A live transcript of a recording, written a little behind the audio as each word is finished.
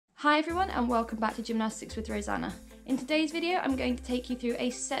Hi everyone and welcome back to Gymnastics with Rosanna. In today's video I'm going to take you through a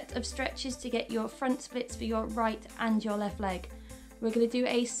set of stretches to get your front splits for your right and your left leg. We're going to do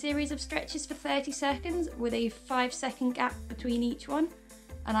a series of stretches for 30 seconds with a 5-second gap between each one,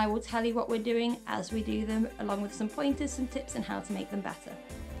 and I will tell you what we're doing as we do them, along with some pointers, some tips on how to make them better.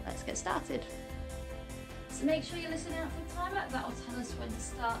 Let's get started. So make sure you listen out for the timer, that will tell us when to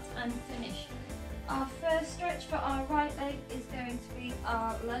start and finish. Our first stretch for our right leg is going to be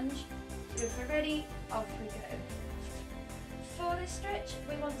our lunge. So if we're ready, off we go. For this stretch,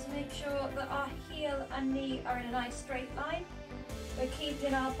 we want to make sure that our heel and knee are in a nice straight line. We're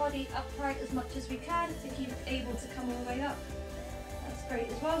keeping our body upright as much as we can to keep it able to come all the way up. That's great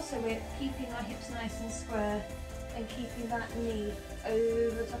as well, so we're keeping our hips nice and square and keeping that knee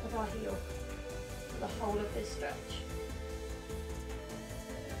over the top of our heel for the whole of this stretch.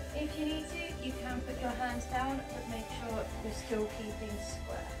 If you need to, you can put your hands down, but make sure you're still keeping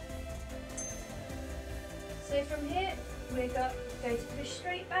square. So from here, we're going to push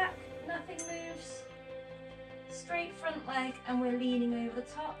straight back, nothing moves, straight front leg, and we're leaning over the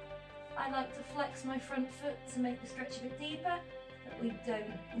top. I like to flex my front foot to make the stretch a bit deeper, but we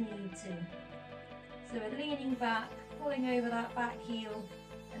don't need to. So we're leaning back, pulling over that back heel,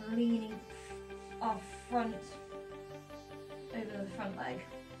 and leaning our front over the front leg.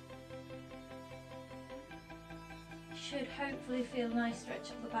 Should hopefully feel a nice stretch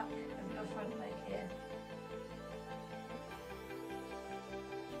of the back of your front leg here.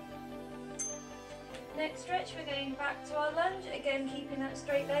 Next stretch, we're going back to our lunge, again keeping that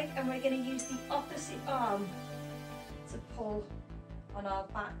straight leg, and we're going to use the opposite arm to pull on our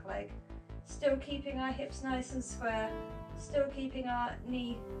back leg. Still keeping our hips nice and square, still keeping our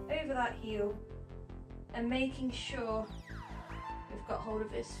knee over that heel, and making sure we've got hold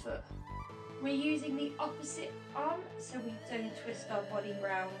of this foot. We're using the opposite arm so we don't twist our body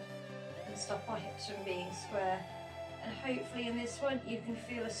round and stop our hips from being square. And hopefully in this one you can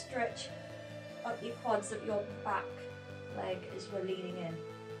feel a stretch up your quads of your back leg as we're leaning in.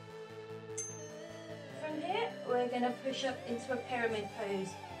 From here we're going to push up into a pyramid pose.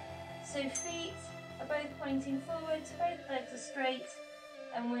 So feet are both pointing forwards, both legs are straight,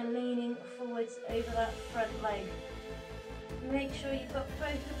 and we're leaning forwards over that front leg. Make sure you've got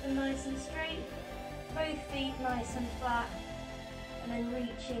both of them nice and straight, both feet nice and flat, and then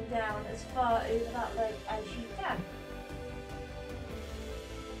reaching down as far over that leg as you can.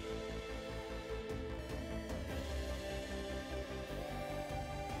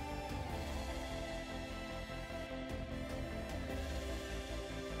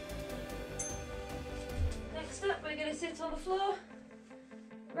 Next up, we're going to sit on the floor.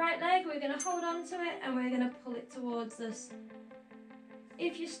 Right leg, we're going to hold on to it and we're going to pull it towards us.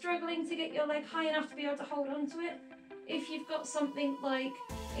 If you're struggling to get your leg high enough to be able to hold on to it, if you've got something like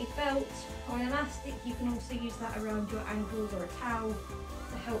a belt or an elastic, you can also use that around your ankles or a towel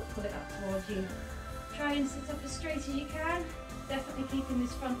to help pull it up towards you. Try and sit up as straight as you can, definitely keeping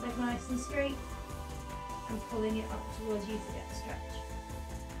this front leg nice and straight and pulling it up towards you to get the stretch.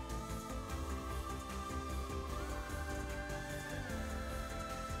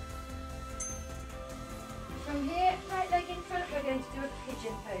 From here, right leg in front, we're going to do a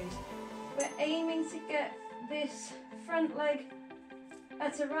pigeon pose. We're aiming to get this front leg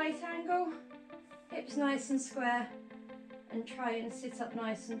at a right angle, hips nice and square, and try and sit up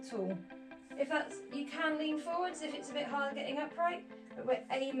nice and tall. If that's, you can lean forwards if it's a bit hard getting upright, but we're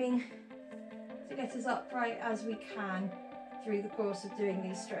aiming to get as upright as we can through the course of doing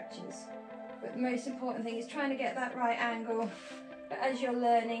these stretches. But the most important thing is trying to get that right angle, but as you're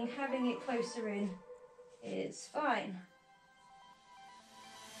learning, having it closer in is fine.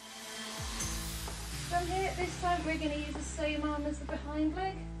 From here, this time we're going to use the same arm as the behind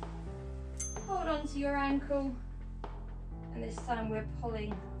leg. Hold on to your ankle, and this time we're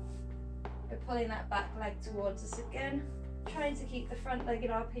pulling that back leg towards us again, trying to keep the front leg in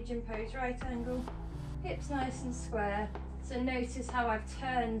our pigeon pose, right angle, hips nice and square. So notice how I've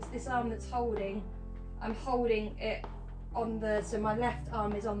turned this arm that's holding, I'm holding it on the, so my left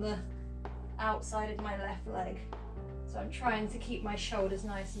arm is on the outside of my left leg. So I'm trying to keep my shoulders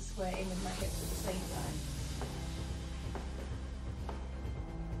nice and square in with my hips at the same time.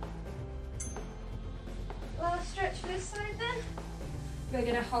 Last stretch for this side then. We're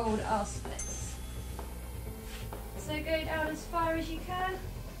going to hold our splits. So go down as far as you can,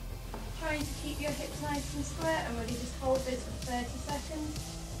 trying to keep your hips nice and square, and we're going to just hold this for 30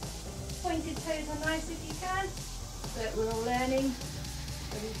 seconds. Pointed toes are nice if you can, but we're all learning,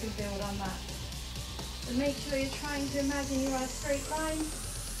 so we can build on that. So make sure you're trying to imagine you're on a straight line,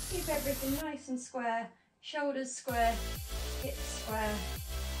 keep everything nice and square, shoulders square, hips square,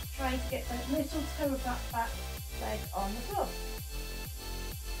 trying to get that little toe of that back leg on the floor.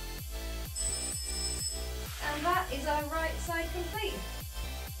 And that is our right side complete.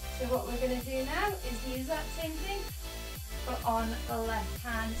 So what we're going to do now is the exact same thing, but on the left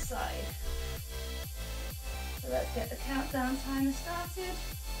hand side. So let's get the countdown timer started.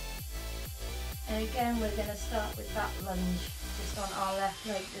 And again, we're going to start with that lunge, just on our left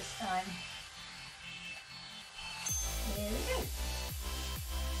leg this time. Here we go.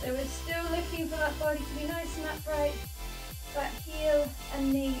 So we're still looking for that body to be nice and upright, that heel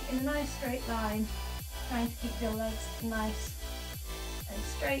and knee in a nice straight line, trying to keep your legs nice and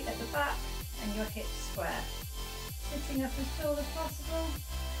straight at the back and your hips square. Sitting up as tall as possible,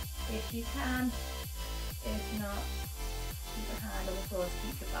 if you can. If not, keep your hand on the floor to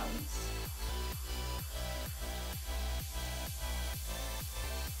keep your balance.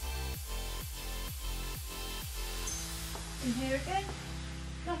 And here again,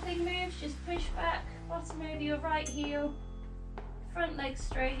 nothing moves, just push back, bottom over your right heel, front leg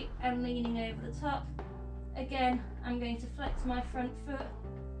straight and leaning over the top. Again, I'm going to flex my front foot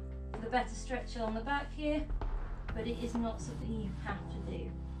for the better stretch along the back here, but it is not something you have to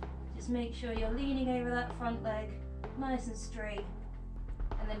do. Just make sure you're leaning over that front leg, nice and straight,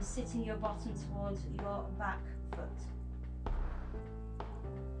 and then sitting your bottom towards your back foot.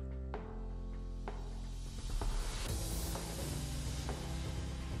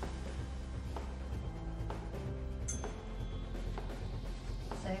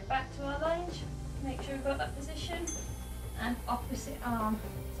 So back to our lunge, make sure we've got that position, and opposite arm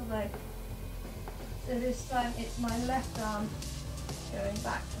to leg. So this time it's my left arm going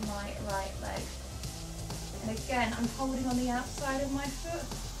back to my right leg. And again, I'm holding on the outside of my foot,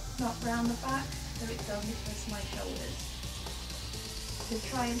 not round the back, so it doesn't twist my shoulders. So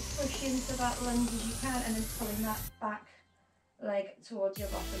try and push into that lunge as you can, and then pulling that back leg towards your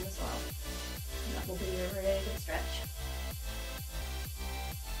bottom as well. And that will be a really good stretch.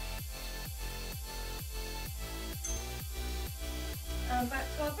 And back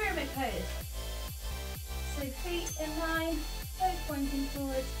to our pyramid pose. So feet in line, both pointing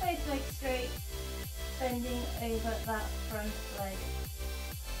forwards, both legs straight, bending over that front leg.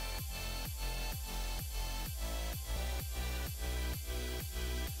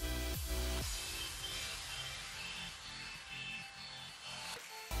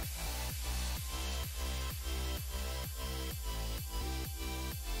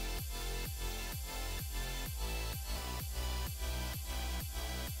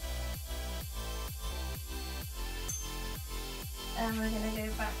 And we're going to go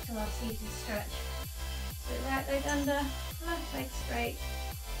back to our seated stretch. So right leg under, left leg straight,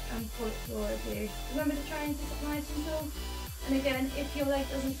 and pull it forward you. Remember to try and sit up nice and tall. And again, if your leg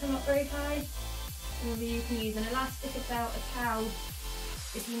doesn't come up very high, maybe you can use an elastic, a belt, a towel,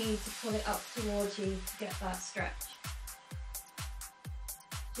 if you need to pull it up towards you to get that stretch.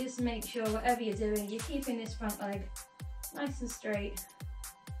 Just make sure whatever you're doing, you're keeping this front leg nice and straight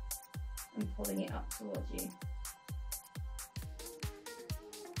and pulling it up towards you.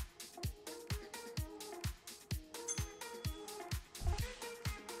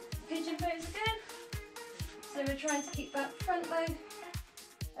 Pigeon pose again. So we're trying to keep that front leg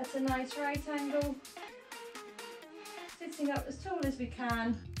at a nice right angle, sitting up as tall as we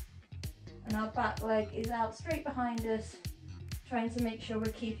can, and our back leg is out straight behind us, trying to make sure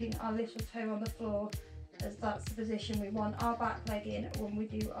we're keeping our little toe on the floor, as that's the position we want our back leg in when we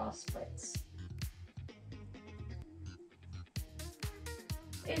do our splits.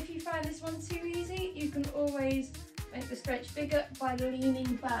 If you find this one too easy, you can always make the stretch bigger by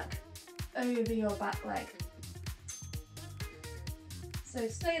leaning back over your back leg. So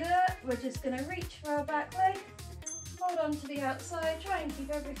stay there, we're just going to reach for our back leg, hold on to the outside, try and keep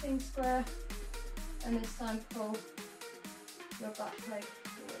everything square, and this time pull your back leg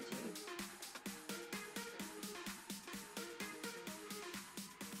towards you.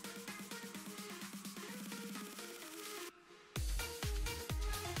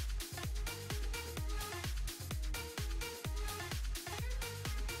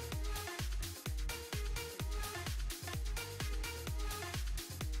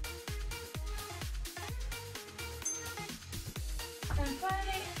 And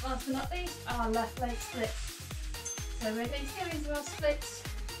finally, last but not least, our left leg splits. So we're going to go into our splits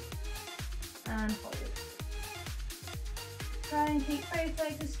and hold. Try and keep both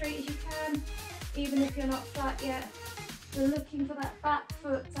legs as straight as you can, even if you're not flat yet. We're looking for that back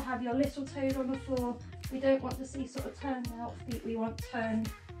foot to have your little toes on the floor. We don't want to see sort of turned out feet, we want turned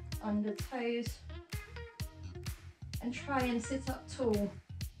under toes. And try and sit up tall.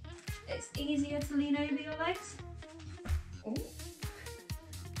 It's easier to lean over your legs. Ooh.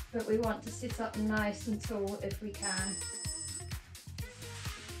 but we want to sit up nice and tall if we can.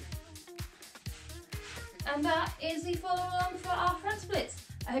 And that is the follow along for our front splits.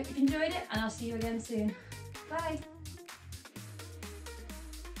 I hope you've enjoyed it, and I'll see you again soon. Bye.